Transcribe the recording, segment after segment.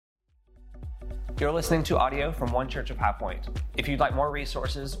You're listening to audio from One Church of High Point. If you'd like more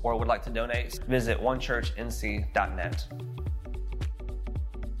resources or would like to donate, visit onechurchnc.net.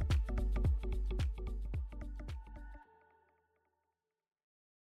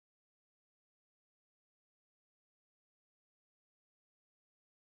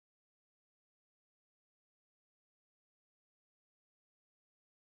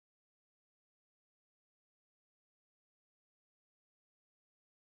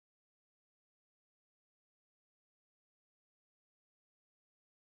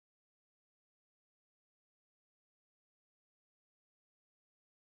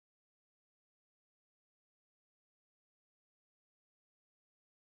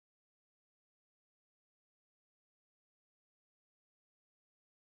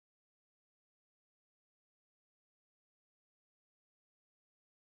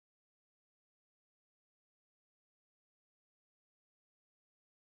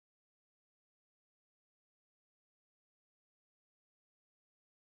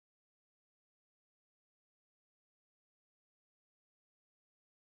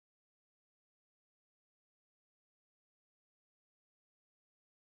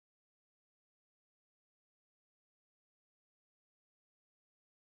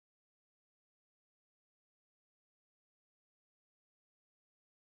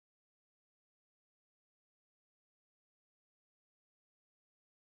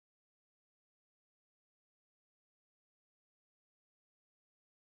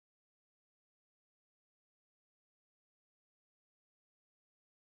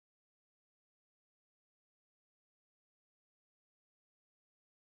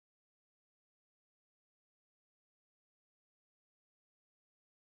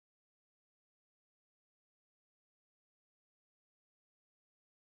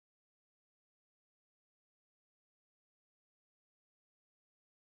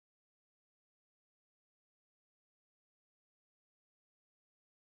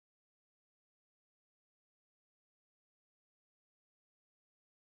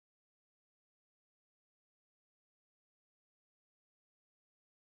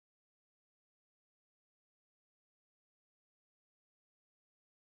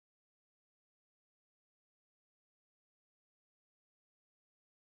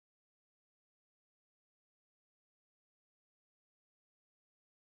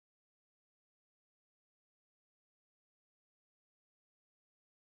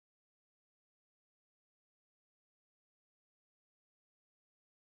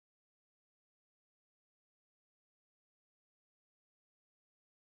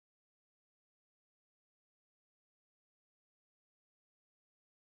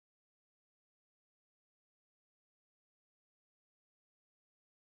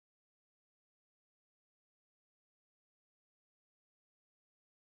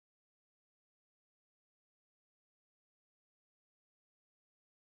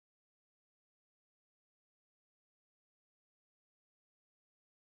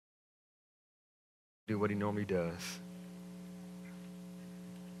 Do what he normally does.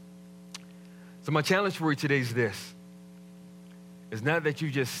 So my challenge for you today is this. It's not that you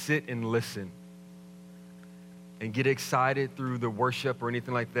just sit and listen and get excited through the worship or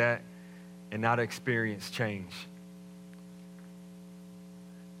anything like that and not experience change.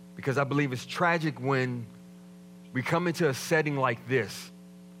 Because I believe it's tragic when we come into a setting like this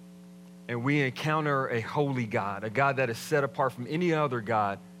and we encounter a holy God, a God that is set apart from any other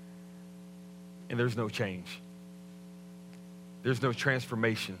God, and there's no change. There's no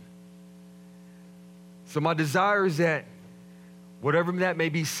transformation. So my desire is that whatever that may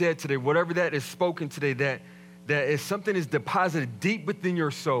be said today, whatever that is spoken today, that if something is deposited deep within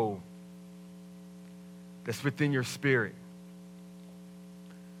your soul, that's within your spirit.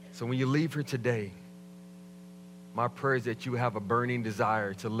 So when you leave here today, my prayer is that you have a burning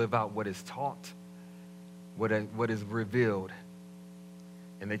desire to live out what is taught, what is revealed,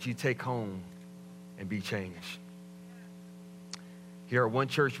 and that you take home and be changed. Here at One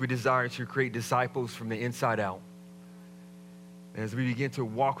Church, we desire to create disciples from the inside out. And as we begin to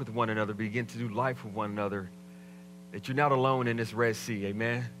walk with one another, begin to do life with one another, that you're not alone in this Red Sea,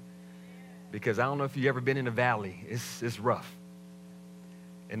 amen? Because I don't know if you've ever been in a valley. It's rough.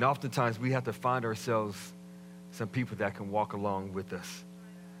 And oftentimes we have to find ourselves some people that can walk along with us.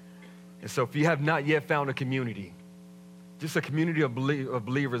 And so if you have not yet found a community, just a community of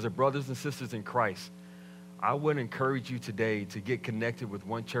believers, of brothers and sisters in Christ, I would encourage you today to get connected with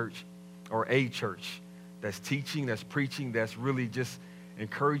one church or a church that's teaching, that's preaching, that's really just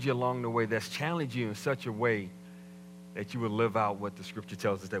encourage you along the way, that's challenge you in such a way that you would live out what the scripture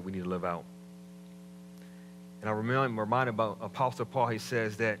tells us that we need to live out. And I'm reminded about Apostle Paul. He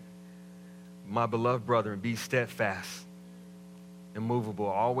says that my beloved brethren, be steadfast, immovable,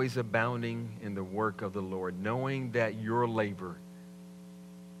 always abounding in the work of the Lord, knowing that your labor,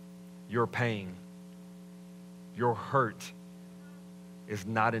 your pain, your hurt is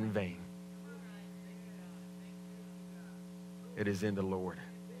not in vain. It is in the Lord.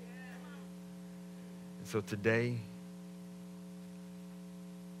 And so today,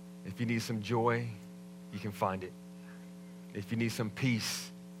 if you need some joy, you can find it. If you need some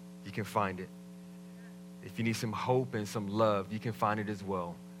peace, you can find it. If you need some hope and some love, you can find it as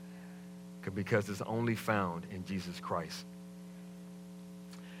well, because it's only found in Jesus Christ.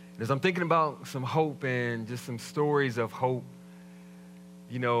 And as I'm thinking about some hope and just some stories of hope,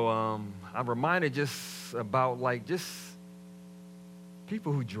 I'm reminded just about just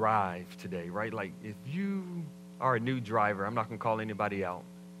people who drive today, right? Like if you are a new driver, I'm not going to call anybody out.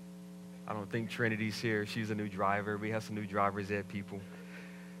 I don't think Trinity's here. She's a new driver. We have some new drivers ed people.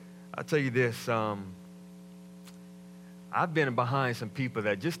 I'll tell you this. I've been behind some people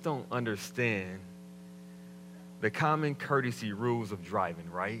that just don't understand the common courtesy rules of driving,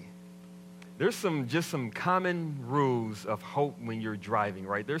 right? There's some common rules of hope when you're driving,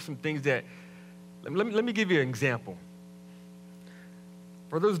 right? There's some things that, let me give you an example.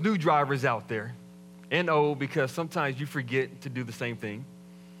 For those new drivers out there, and old, because sometimes you forget to do the same thing,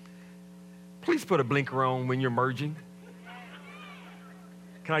 please put a blinker on when you're merging.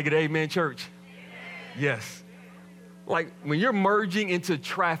 Can I get an amen, church? Yes. Like when you're merging into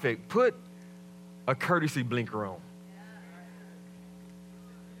traffic, put a courtesy blinker on.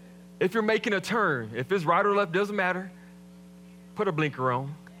 If you're making a turn, if it's right or left, doesn't matter, put a blinker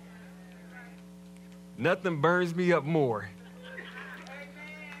on. Nothing burns me up more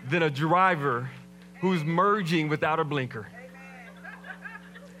than a driver who's merging without a blinker.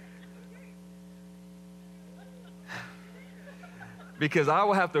 Because I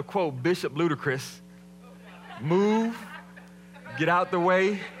will have to quote Bishop Ludacris, move, get out the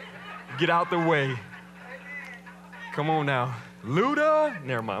way, get out the way. Come on now. Luda?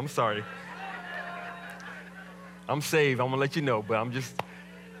 Never mind, I'm sorry. I'm saved, I'm gonna let you know, but I'm just,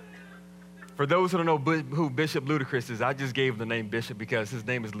 for those who don't know who Bishop Ludacris is, I just gave him the name Bishop because his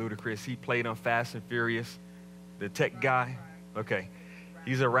name is Ludacris. He played on Fast and Furious, the tech guy. Okay,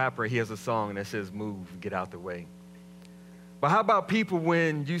 he's a rapper, he has a song that says, move, get out the way. But how about people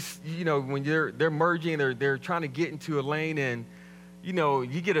when when they're merging, they're trying to get into a lane and,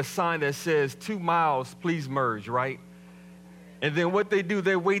 you get a sign that says 2 miles, please merge, right? And then what they do,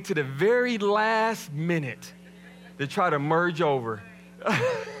 they wait to the very last minute to try to merge over.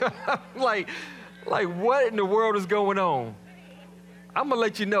 like what in the world is going on? I'm going to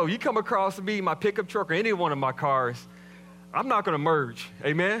let you know, you come across me, my pickup truck or any one of my cars, I'm not going to merge,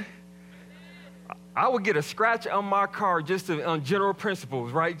 amen? I would get a scratch on my car on general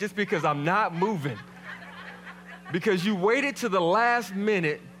principles, right? Just because I'm not moving. Because you waited to the last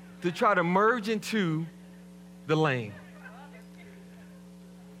minute to try to merge into the lane.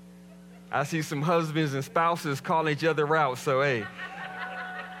 I see some husbands and spouses calling each other out, so hey,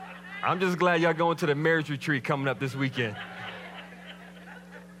 I'm just glad y'all going to the marriage retreat coming up this weekend.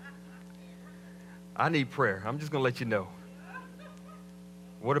 I need prayer. I'm just going to let you know.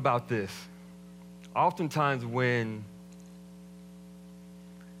 What about this? Oftentimes when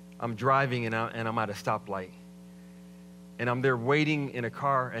I'm driving and I'm at a stoplight and I'm there waiting in a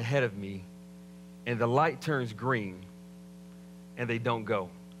car ahead of me and the light turns green and they don't go.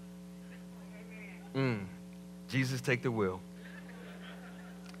 Jesus, take the wheel.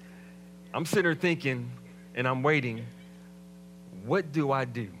 I'm sitting there thinking and I'm waiting, what do I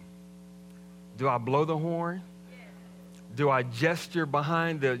do? Do I blow the horn? Do I gesture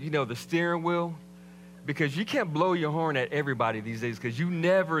behind the steering wheel? Because you can't blow your horn at everybody these days because you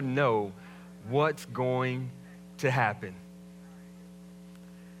never know what's going to happen.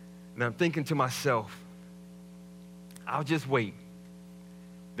 And I'm thinking to myself, I'll just wait.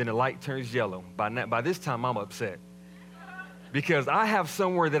 Then the light turns yellow. By this time, I'm upset. Because I have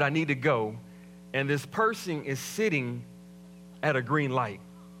somewhere that I need to go, and this person is sitting at a green light.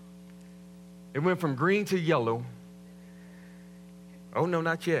 It went from green to yellow. Oh, no,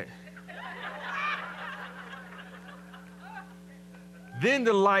 not yet. Then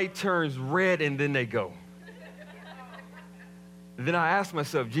the light turns red and then they go. Then I ask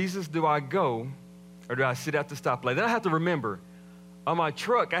myself, Jesus, do I go or do I sit at the stoplight? Then I have to remember, on my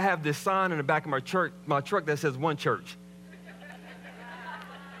truck, I have this sign in the back of my truck that says One Church.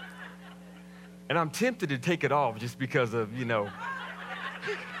 And I'm tempted to take it off just because of,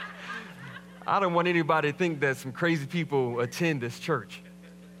 I don't want anybody to think that some crazy people attend this church.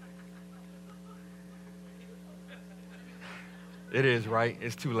 It is, right?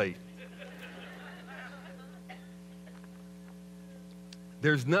 It's too late.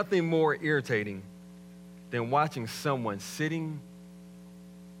 There's nothing more irritating than watching someone sitting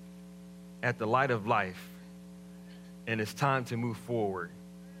at the light of life and it's time to move forward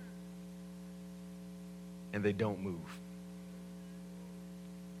and they don't move.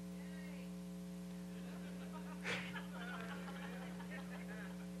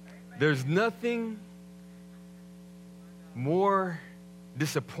 There's nothing more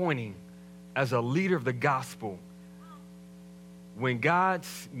disappointing as a leader of the gospel when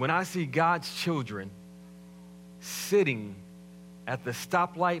I see God's children sitting at the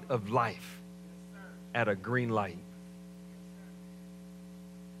stoplight of life at a green light.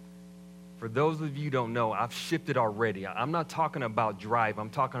 For those of you who don't know, I've shifted already. I'm not talking about drive.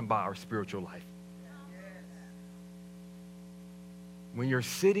 I'm talking about our spiritual life. When you're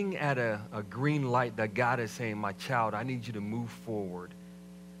sitting at a green light that God is saying, my child, I need you to move forward,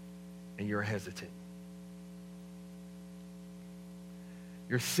 and you're hesitant.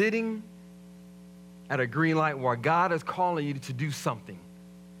 You're sitting at a green light where God is calling you to do something.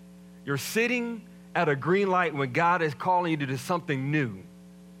 You're sitting at a green light when God is calling you to do something new.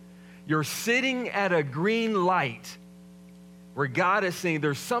 You're sitting at a green light where God is saying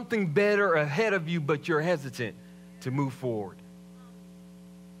there's something better ahead of you, but you're hesitant to move forward.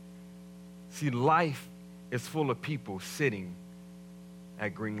 See, life is full of people sitting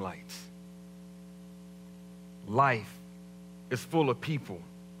at green lights. Life is full of people,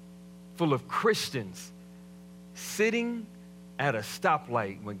 full of Christians sitting at a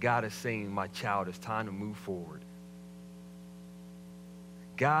stoplight when God is saying, my child, it's time to move forward.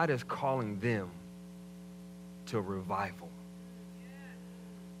 God is calling them to a revival.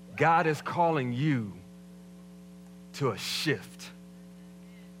 God is calling you to a shift.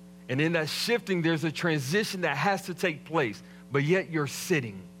 And in that shifting, there's a transition that has to take place, but yet you're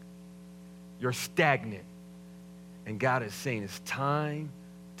sitting, you're stagnant. And God is saying it's time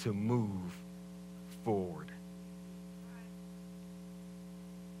to move forward.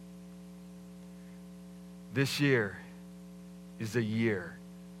 This year is a year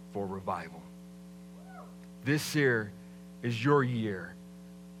for revival. This year is your year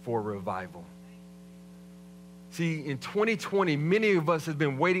for revival. See, in 2020, many of us have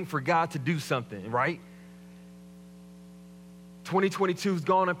been waiting for God to do something, right? 2022 has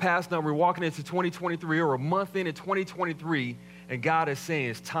gone and passed. Now we're walking into 2023, or a month into 2023, and God is saying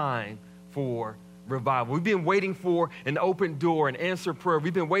it's time for revival. We've been waiting for an open door, an answered prayer.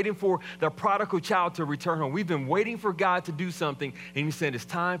 We've been waiting for the prodigal child to return home. We've been waiting for God to do something, and He said it's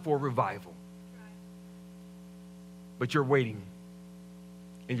time for revival. But you're waiting,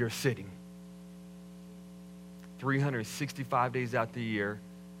 and you're sitting. 365 days out the year,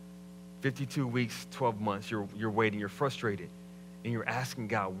 52 weeks, 12 months, you're waiting, you're frustrated, and you're asking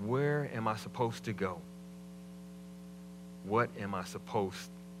God, where am I supposed to go? What am I supposed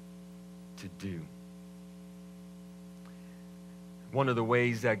to do? One of the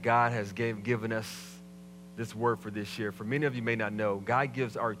ways that God has given us this word for this year, for many of you may not know, God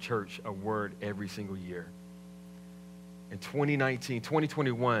gives our church a word every single year. In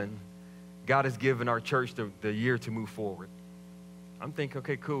 2021, God has given our church the year to move forward. I'm thinking,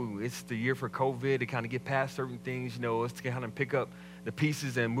 okay, cool. It's the year for COVID to kind of get past certain things, it's to kind of pick up the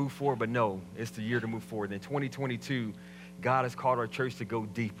pieces and move forward. But no, it's the year to move forward. In 2022, God has called our church to go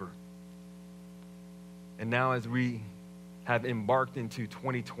deeper. And now as we have embarked into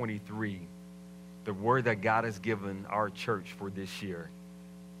 2023, the word that God has given our church for this year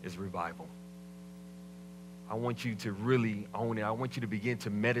is revival. I want you to really own it. I want you to begin to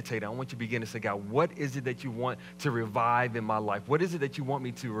meditate. I want you to begin to say, God, what is it that you want to revive in my life? What is it that you want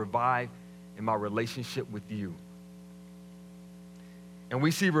me to revive in my relationship with you? And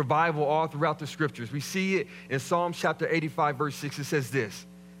we see revival all throughout the scriptures. We see it in Psalm chapter 85, verse 6. It says this,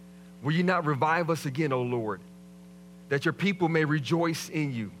 will you not revive us again, O Lord, that your people may rejoice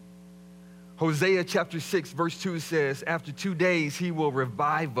in you? Hosea chapter 6, verse 2 says, after 2 days, he will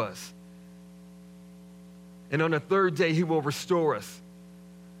revive us. And on the third day, he will restore us,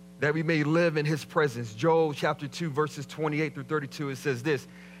 that we may live in his presence. Joel chapter 2, verses 28 through 32, it says this,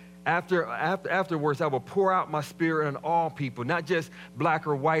 afterwards, I will pour out my spirit on all people, not just black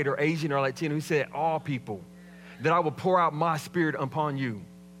or white or Asian or Latino. He said all people, that I will pour out my spirit upon you.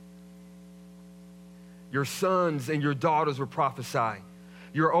 Your sons and your daughters will prophesy.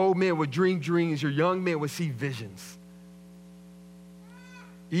 Your old men will dream dreams. Your young men will see visions.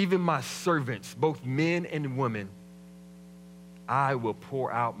 Even my servants, both men and women, I will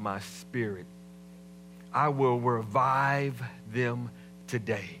pour out my spirit. I will revive them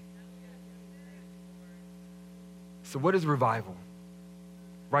today. So what is revival?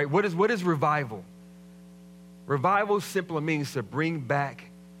 Right? What is revival? Revival simply means to bring back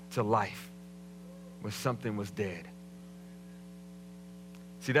to life when something was dead.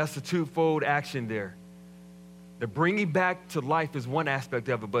 See, that's the twofold action there. The bringing back to life is one aspect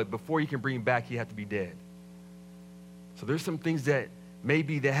of it, but before you can bring back, you have to be dead. So there's some things that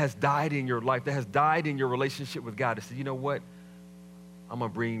maybe that has died in your life, that has died in your relationship with God. To say, you know what? I'm gonna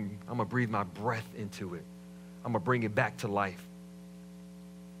breathe my breath into it. I'm gonna bring it back to life.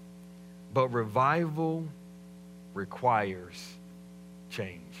 But revival requires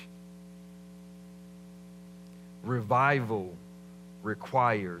change. Revival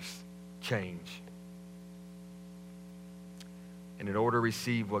requires change. And in order to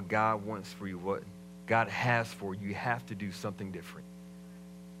receive what God wants for you, what God has for you, you have to do something different.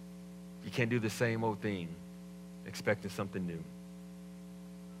 You can't do the same old thing expecting something new.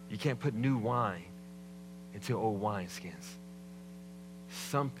 You can't put new wine into old wineskins.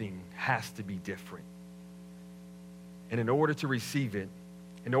 Something has to be different. And in order to receive it,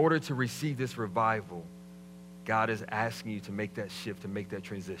 in order to receive this revival, God is asking you to make that shift, to make that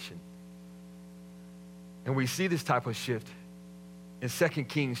transition. And we see this type of shift in 2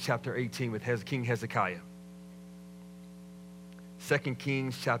 Kings chapter 18 with King Hezekiah. 2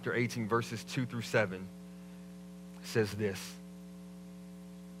 Kings chapter 18 verses 2 through 7 says this.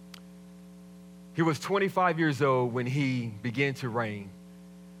 He was 25 years old when he began to reign.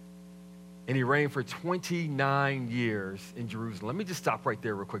 And he reigned for 29 years in Jerusalem. Let me just stop right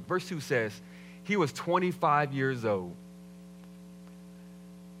there real quick. Verse 2 says, he was 25 years old.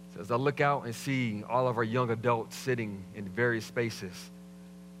 So as I look out and see all of our young adults sitting in various spaces,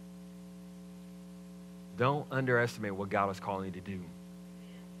 don't underestimate what God is calling you to do.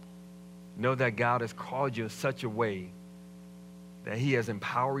 Know that God has called you in such a way that he has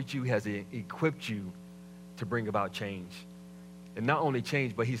empowered you, has equipped you to bring about change. And not only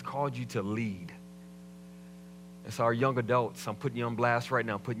change, but he's called you to lead. And so our young adults, I'm putting you on blast right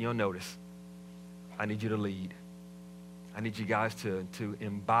now, I'm putting you on notice. I need you to lead. I need you guys to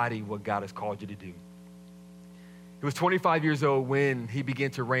embody what God has called you to do. He was 25 years old when he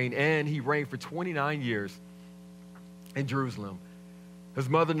began to reign, and he reigned for 29 years in Jerusalem. His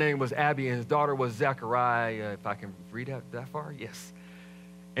mother's name was Abby, and his daughter was Zechariah, if I can read that far, yes.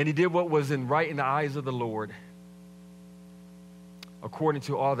 And he did what was right in the eyes of the Lord, according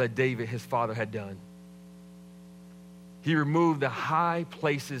to all that David, his father, had done. He removed the high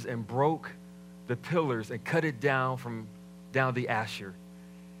places and broke the pillars and cut it down the Asher.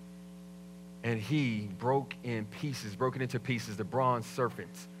 And he broke into pieces the bronze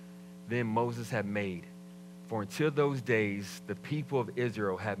serpents then Moses had made. For until those days, the people of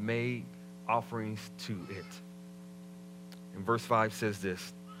Israel had made offerings to it. And verse 5 says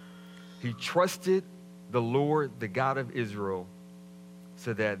this, he trusted the Lord, the God of Israel,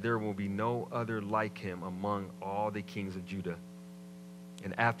 so that there will be no other like him among all the kings of Judah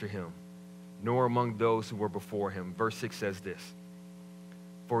and after him, nor among those who were before him. Verse 6 says this,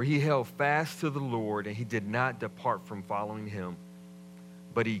 for he held fast to the Lord, and he did not depart from following him,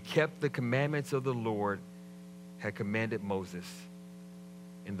 but he kept the commandments of the Lord had commanded Moses.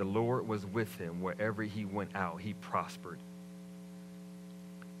 And the Lord was with him wherever he went out. He prospered.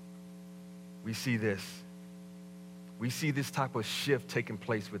 We see this. We see this type of shift taking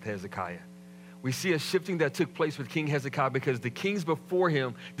place with Hezekiah. We see a shifting that took place with King Hezekiah because the kings before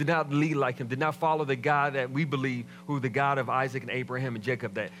him did not lead like him, did not follow the God that we believe, who the God of Isaac and Abraham and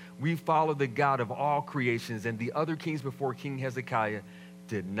Jacob, that we follow the God of all creations. And the other kings before King Hezekiah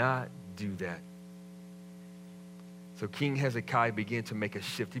did not do that. So King Hezekiah began to make a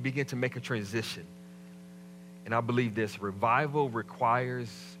shift. He began to make a transition. And I believe this, revival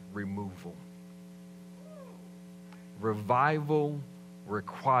requires removal. Revival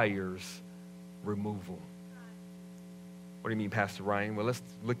requires removal. What do you mean, Pastor Ryan? Well, let's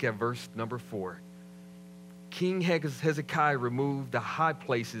look at verse number 4. King Hezekiah removed the high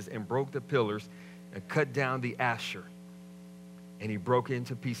places and broke the pillars and cut down the Asher. And he broke it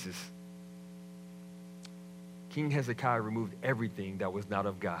into pieces. King Hezekiah removed everything that was not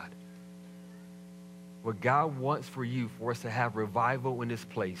of God. What God wants for you, for us to have revival in this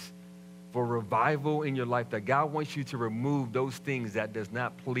place, for revival in your life, that God wants you to remove those things that does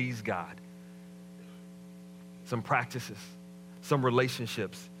not please God. Some practices, some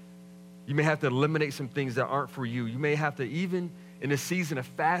relationships. You may have to eliminate some things that aren't for you. You may have to, even in a season of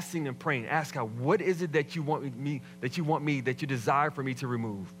fasting and praying, ask God, what is it that you want me, that you desire for me to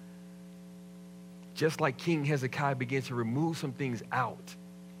remove? Just like King Hezekiah began to remove some things out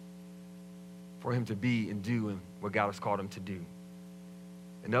for him to be and do what God has called him to do.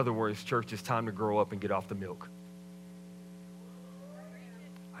 In other words, church, it's time to grow up and get off the milk.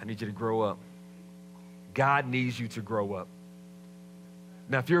 I need you to grow up. God needs you to grow up.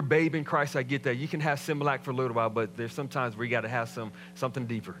 Now, if you're a babe in Christ, I get that. You can have Similac for a little while, but there's sometimes where you got to have something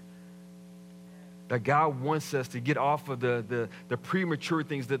deeper. That God wants us to get off of the premature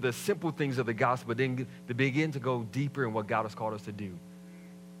things, the simple things of the gospel, but then to begin to go deeper in what God has called us to do.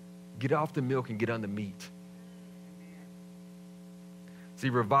 Get off the milk and get on the meat. See,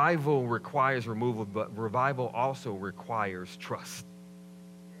 revival requires removal, but revival also requires trust.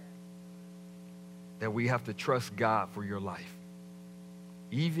 That we have to trust God for your life,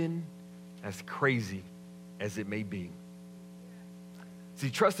 even as crazy as it may be. See,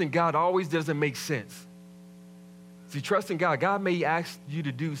 trusting God always doesn't make sense. See, trusting God may ask you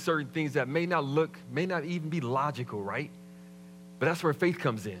to do certain things that may not even be logical, right? But that's where faith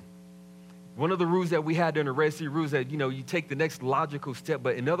comes in. One of the rules that we had in the Red Sea rules that, you take the next logical step.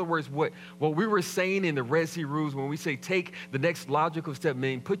 But in other words, what we were saying in the Red Sea rules, when we say take the next logical step,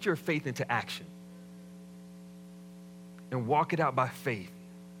 meaning put your faith into action and walk it out by faith.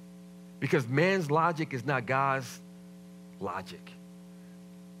 Because man's logic is not God's logic.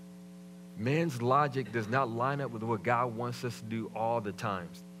 Man's logic does not line up with what God wants us to do all the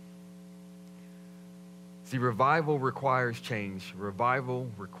times. See, revival requires change. Revival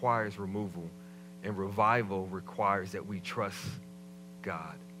requires removal. And revival requires that we trust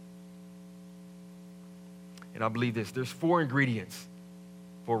God. And I believe this. There's 4 ingredients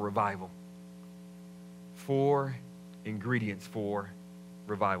for revival. 4 ingredients for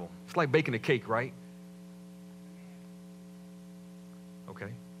revival. It's like baking a cake, right?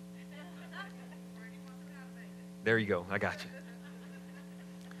 Okay. There you go. I got you.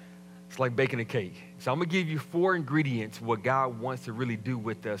 It's like baking a cake. So I'm going to give you 4 ingredients what God wants to really do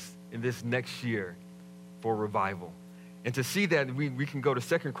with us in this next year for revival. And to see that, we can go to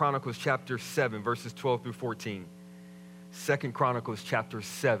 2 Chronicles chapter 7, verses 12 through 14. 2 Chronicles chapter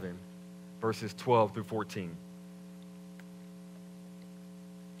 7, verses 12 through 14.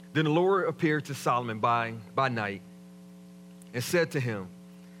 Then the Lord appeared to Solomon by night and said to him,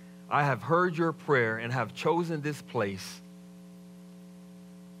 I have heard your prayer and have chosen this place.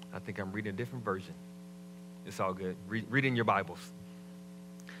 I think I'm reading a different version. It's all good. Read in your Bibles.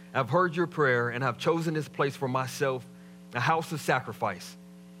 I've heard your prayer and have chosen this place for myself, a house of sacrifice.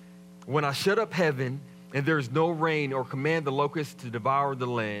 When I shut up heaven and there is no rain, or command the locusts to devour the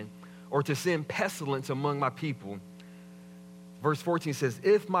land, or to send pestilence among my people. Verse 14 says,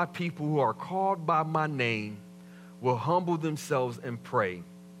 if my people who are called by my name will humble themselves and pray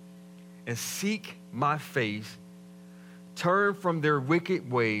and seek my face, turn from their wicked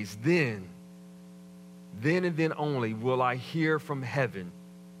ways, then and then only will I hear from heaven,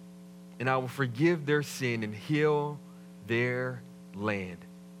 and I will forgive their sin and heal their land.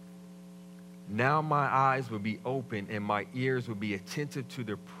 Now my eyes will be open and my ears will be attentive to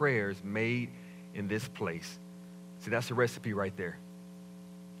the prayers made in this place. See, that's a recipe right there.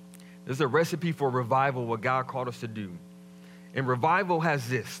 This is a recipe for revival, what God called us to do. And revival has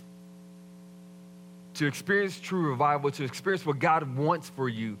this. To experience true revival, to experience what God wants for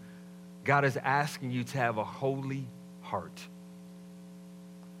you, God is asking you to have a holy heart.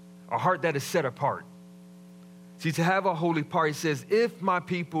 A heart that is set apart. See, to have a holy heart, it says, if my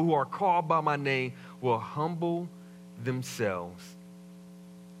people who are called by my name will humble themselves.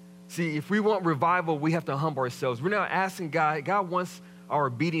 See, if we want revival, we have to humble ourselves. We're not asking God. God wants our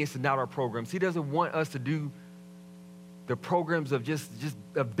obedience and not our programs. He doesn't want us to do the programs of just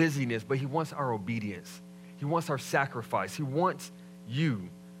a busyness, but he wants our obedience. He wants our sacrifice. He wants you.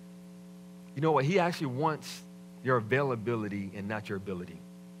 You know what? He actually wants your availability and not your ability,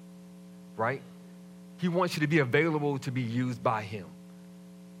 right? He wants you to be available to be used by him,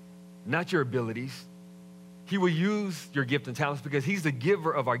 not your abilities. He will use your gift and talents because he's the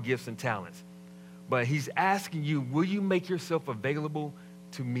giver of our gifts and talents. But he's asking you, will you make yourself available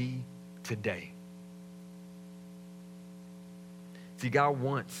to me today? See, God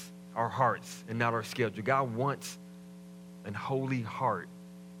wants our hearts and not our schedule. God wants an holy heart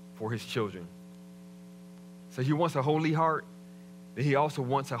for his children. So he wants a holy heart, but he also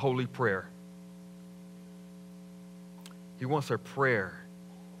wants a holy prayer. He wants a prayer,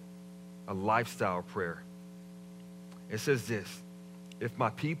 a lifestyle prayer. It says this, if my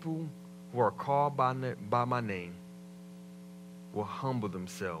people who are called by my name will humble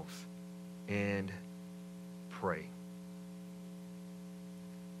themselves and pray.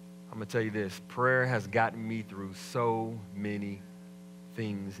 I'm going to tell you this, prayer has gotten me through so many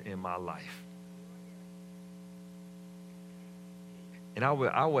things in my life. And I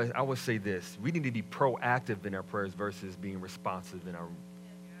would say this, we need to be proactive in our prayers versus being responsive and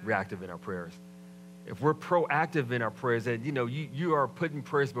reactive in our prayers. If we're proactive in our prayers, that you are putting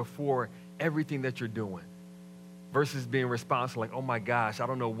prayers before everything that you're doing versus being responsive like, oh my gosh, I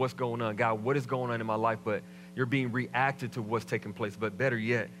don't know what's going on. God, what is going on in my life? But you're being reactive to what's taking place. But better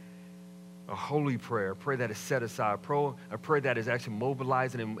yet, a holy prayer, a prayer that is set aside, a prayer that is actually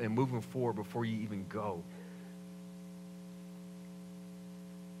mobilizing and moving forward before you even go.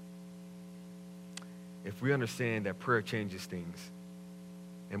 If we understand that prayer changes things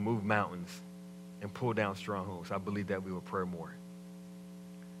and move mountains and pull down strongholds, I believe that we will pray more.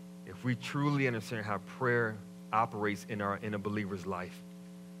 If we truly understand how prayer operates in a believer's life,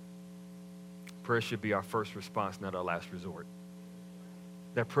 prayer should be our first response, not our last resort.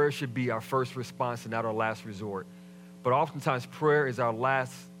 That prayer should be our first response and not our last resort. But oftentimes prayer is our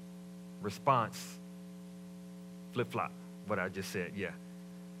last response. Flip-flop, what I just said, yeah.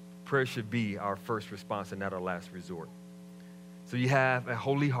 Prayer should be our first response and not our last resort. So you have a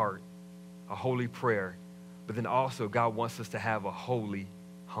holy heart, a holy prayer, but then also God wants us to have a holy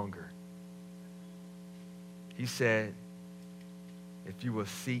hunger. He said, if you will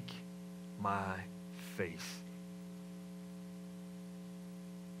seek my face.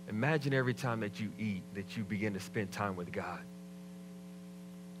 Imagine every time that you eat that you begin to spend time with God.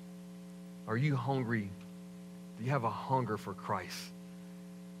 Are you hungry? Do you have a hunger for Christ?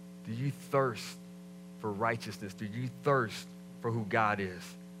 Do you thirst for righteousness? Do you thirst for who God is?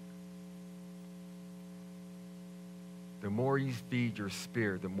 The more you feed your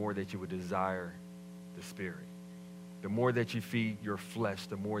spirit, the more that you would desire the spirit. The more that you feed your flesh,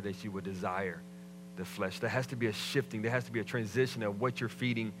 the more that you would desire the flesh. There has to be a shifting. There has to be a transition of what you're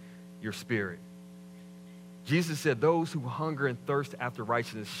feeding your spirit. Jesus said, those who hunger and thirst after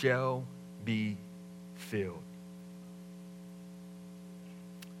righteousness shall be filled.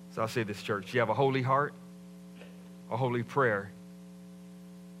 So I'll say this, church. You have a holy heart, a holy prayer,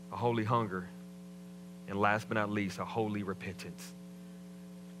 a holy hunger, and last but not least, a holy repentance.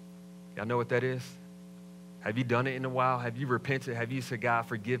 Y'all know what that is? Have you done it in a while? Have you repented? Have you said, God,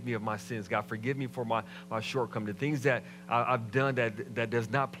 forgive me of my sins? God, forgive me for my shortcomings, the things that I've done that does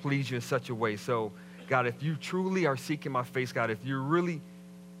not please you in such a way. So, God, if you truly are seeking my face, God, if you really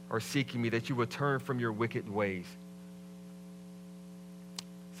are seeking me, that you would turn from your wicked ways.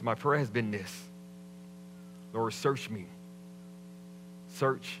 So my prayer has been this. Lord, search me.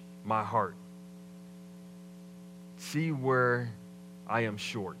 Search my heart. See where I am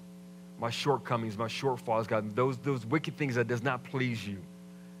short. My shortcomings, my shortfalls, God, those wicked things that does not please you.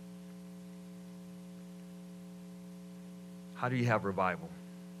 How do you have revival?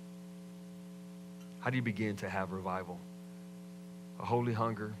 How do you begin to have revival? A holy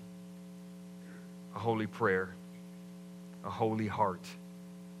hunger, a holy prayer, a holy heart,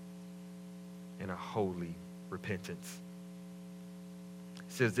 and a holy repentance. It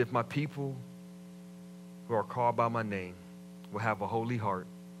says, if my people who are called by my name will have a holy heart,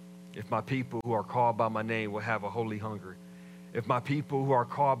 if my people who are called by my name will have a holy hunger, if my people who are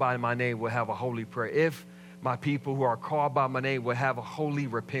called by my name will have a holy prayer, if my people who are called by my name will have a holy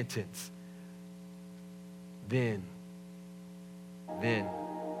repentance, then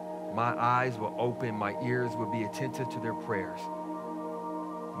my eyes will open, my ears will be attentive to their prayers.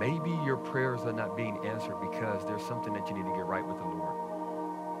 Maybe your prayers are not being answered because there's something that you need to get right with the Lord.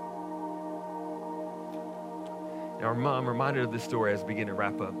 Now, I'm reminded of this story as we begin to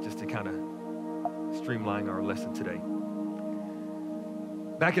wrap up, just to kind of streamline our lesson today.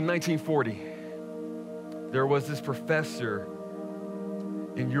 Back in 1940, there was this professor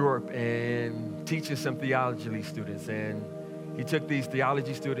in Europe and teaching some theology students. And he took these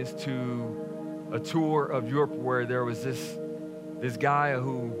theology students to a tour of Europe where there was this guy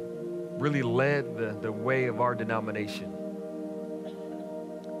who really led the way of our denomination.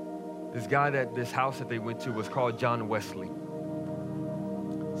 This house that they went to was called John Wesley.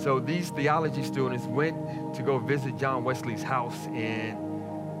 So these theology students went to go visit John Wesley's house, and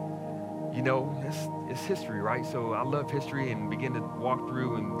you know, it's history, right? So I love history and begin to walk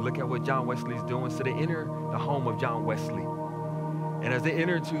through and look at what John Wesley's doing. So they enter the home of John Wesley. And as they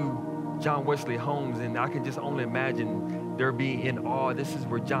enter to John Wesley homes, and I can just only imagine they're being in awe. This is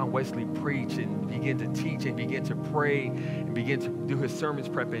where John Wesley preached and began to teach and began to pray and began to do his sermons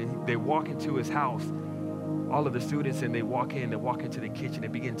prep. And they walk into his house, all of the students, and they walk into the kitchen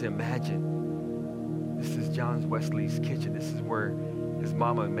and begin to imagine. This is John Wesley's kitchen. This is where his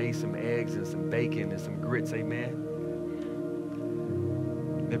mama made some eggs and some bacon and some grits, amen?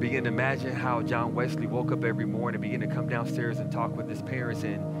 They begin to imagine how John Wesley woke up every morning and began to come downstairs and talk with his parents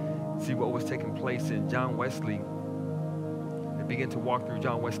and see what was taking place. And John Wesley, they begin to walk through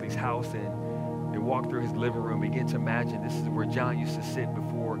John Wesley's house and they walk through his living room, begin to imagine this is where John used to sit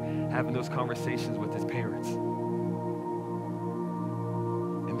before having those conversations with his parents.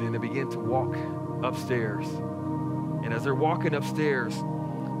 And then they begin to walk upstairs. And as they're walking upstairs,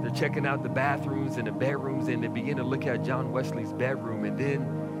 they're checking out the bathrooms and the bedrooms, and they begin to look at John Wesley's bedroom. And then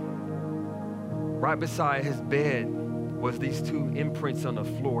right beside his bed was these two imprints on the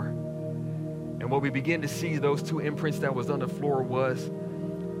floor. And what we begin to see, those two imprints that was on the floor was,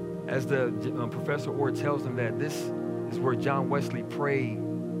 as the Professor Orr tells them, that this is where John Wesley prayed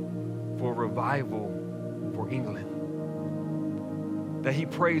for revival for England. That he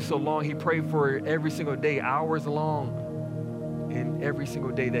prayed so long, he prayed for every single day, hours long, and every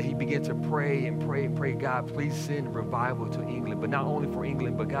single day that he began to pray and pray and pray, God, please send revival to England. But not only for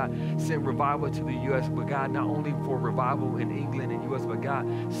England, but God, send revival to the U.S. But God, not only for revival in England and U.S., but God,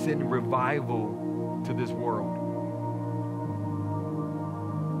 send revival to this world.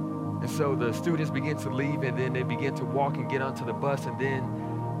 And so the students begin to leave, and then they begin to walk and get onto the bus, and then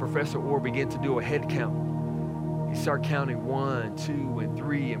Professor Orr began to do a head count. He started counting 1, 2, and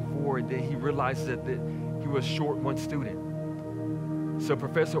 3, and 4, and then he realizes that he was short one student. So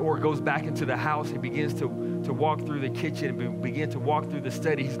Professor Orr goes back into the house. He begins to walk through the kitchen and begin to walk through the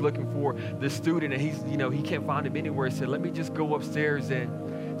study. He's looking for the student, and he can't find him anywhere. He said, let me just go upstairs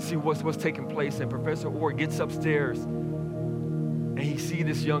and see what's taking place. And Professor Orr gets upstairs, and he sees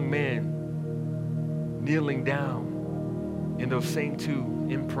this young man kneeling down in those same two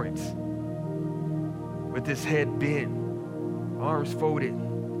imprints with his head bent, arms folded,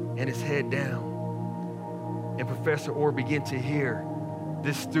 and his head down. And Professor Orr began to hear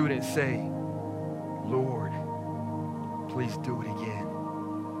this student say, Lord, please do it again.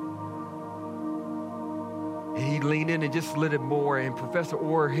 And he leaned in and just lit it more. And Professor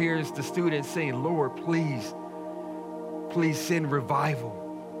Orr hears the student saying, Lord, please send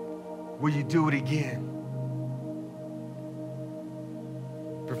revival. Will you do it again?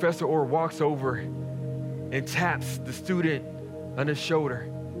 Professor Orr walks over and taps the student on his shoulder.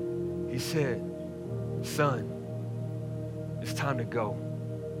 He said, son, it's time to go.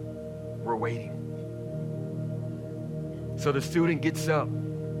 We're waiting. So the student gets up,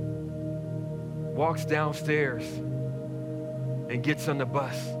 walks downstairs, and gets on the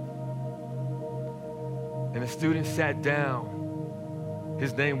bus. And the student sat down.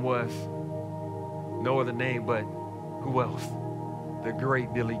 His name was no other name but who else? The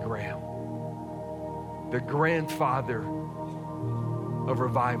great Billy Graham, the grandfather of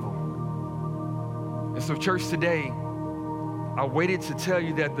revival. And so, church, today, I waited to tell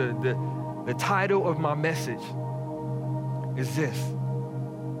you that the title of my message is this: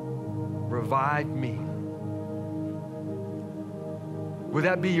 Revive Me. Would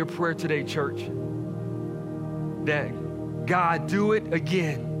that be your prayer today, church? That God, do it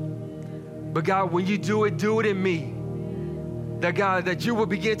again. But God, when you do it in me. That God, that you will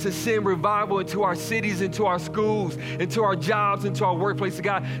begin to send revival into our cities, into our schools, into our jobs, into our workplaces,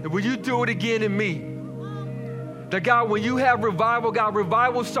 God. And will you do it again in me? That God, when you have revival, God,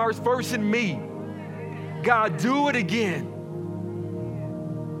 revival starts first in me. God, do it again.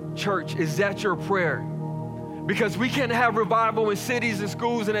 Church, is that your prayer? Because we can't have revival in cities and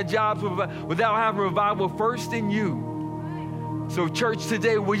schools and at jobs without having revival first in you. So church,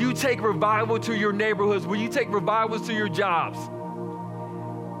 today, will you take revival to your neighborhoods? Will you take revivals to your jobs?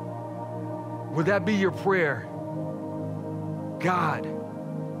 Would that be your prayer? God,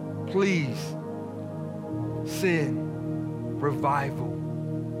 please send revival.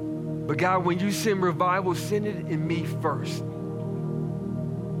 But God, when you send revival, send it in me first.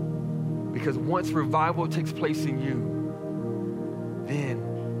 Because once revival takes place in you,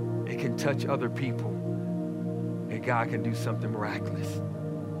 then it can touch other people. And God can do something miraculous.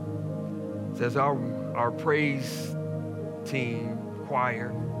 So as our praise team,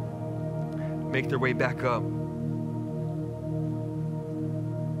 choir, make their way back up,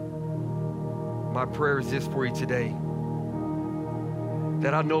 my prayer is this for you today: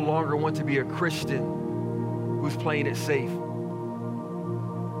 that I no longer want to be a Christian who's playing it safe.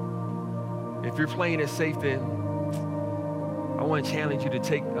 If you're playing it safe, then I want to challenge you to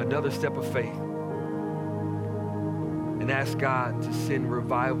take another step of faith and ask God to send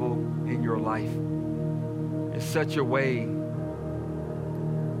revival in your life in such a way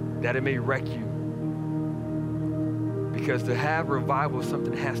that it may wreck you. Because to have revival,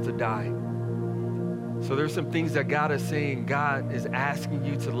 something has to die. So there's some things that God is saying, God is asking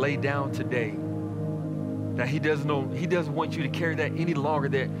you to lay down today. That He doesn't want you to carry that any longer,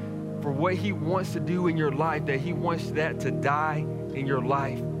 that for what He wants to do in your life, that He wants that to die in your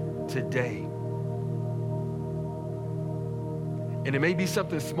life today. And it may be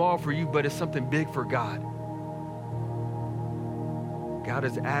something small for you, but it's something big for God. God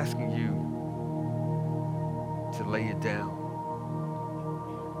is asking you to lay it down.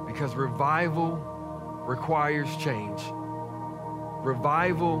 Because revival requires change.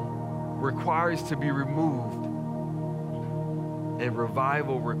 Revival requires to be removed. And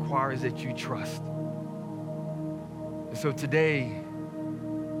revival requires that you trust. And so today,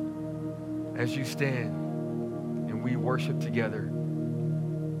 as you stand and we worship together,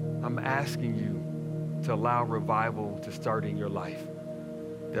 I'm asking you to allow revival to start in your life.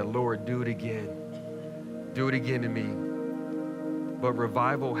 That, Lord, do it again. Do it again in me. But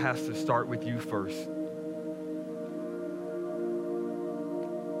revival has to start with you first.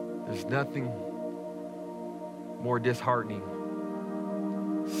 There's nothing more disheartening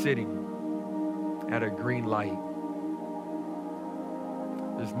sitting at a green light.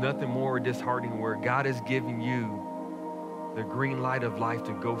 There's nothing more disheartening where God is giving you the green light of life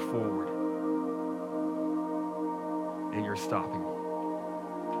to go forward and you're stopping.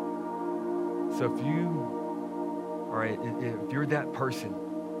 So if you're that person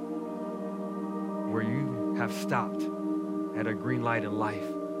where you have stopped at a green light in life,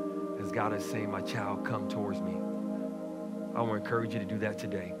 as God is saying, my child, come towards me, I want to encourage you to do that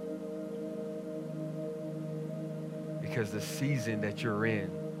today. Because the season that you're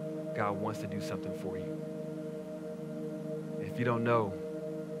in, God wants to do something for you. If you don't know,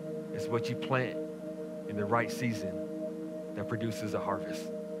 it's what you plant in the right season that produces a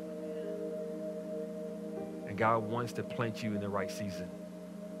harvest. And God wants to plant you in the right season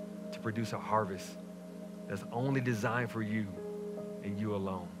to produce a harvest that's only designed for you and you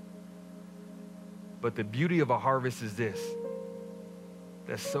alone. But the beauty of a harvest is this,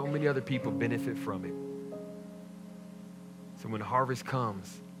 that so many other people benefit from it. So when harvest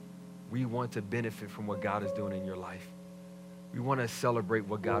comes, we want to benefit from what God is doing in your life. We want to celebrate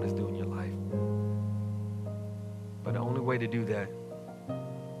what God is doing in your life. But the only way to do that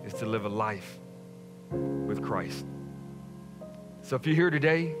is to live a life with Christ. So if you're here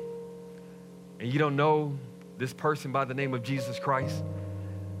today and you don't know this person by the name of Jesus Christ,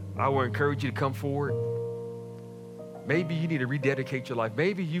 I will encourage you to come forward. Maybe you need to rededicate your life.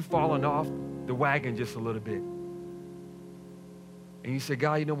 Maybe you've fallen off the wagon just a little bit. And you say,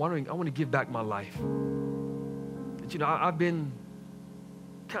 God, I want to give back my life. But, I've been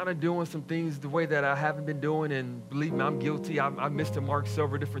kind of doing some things the way that I haven't been doing, and believe me, I'm guilty. I missed the mark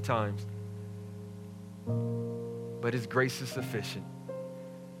several different times. But His grace is sufficient,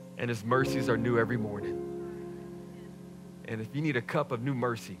 and His mercies are new every morning. And if you need a cup of new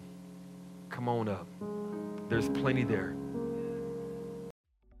mercy, come on up. There's plenty there.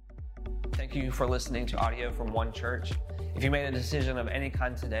 Thank you for listening to audio from One Church. If you made a decision of any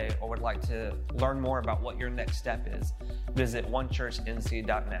kind today or would like to learn more about what your next step is, visit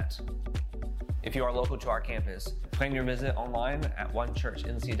onechurchnc.net. If you are local to our campus, plan your visit online at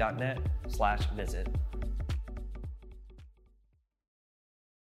onechurchnc.net/visit.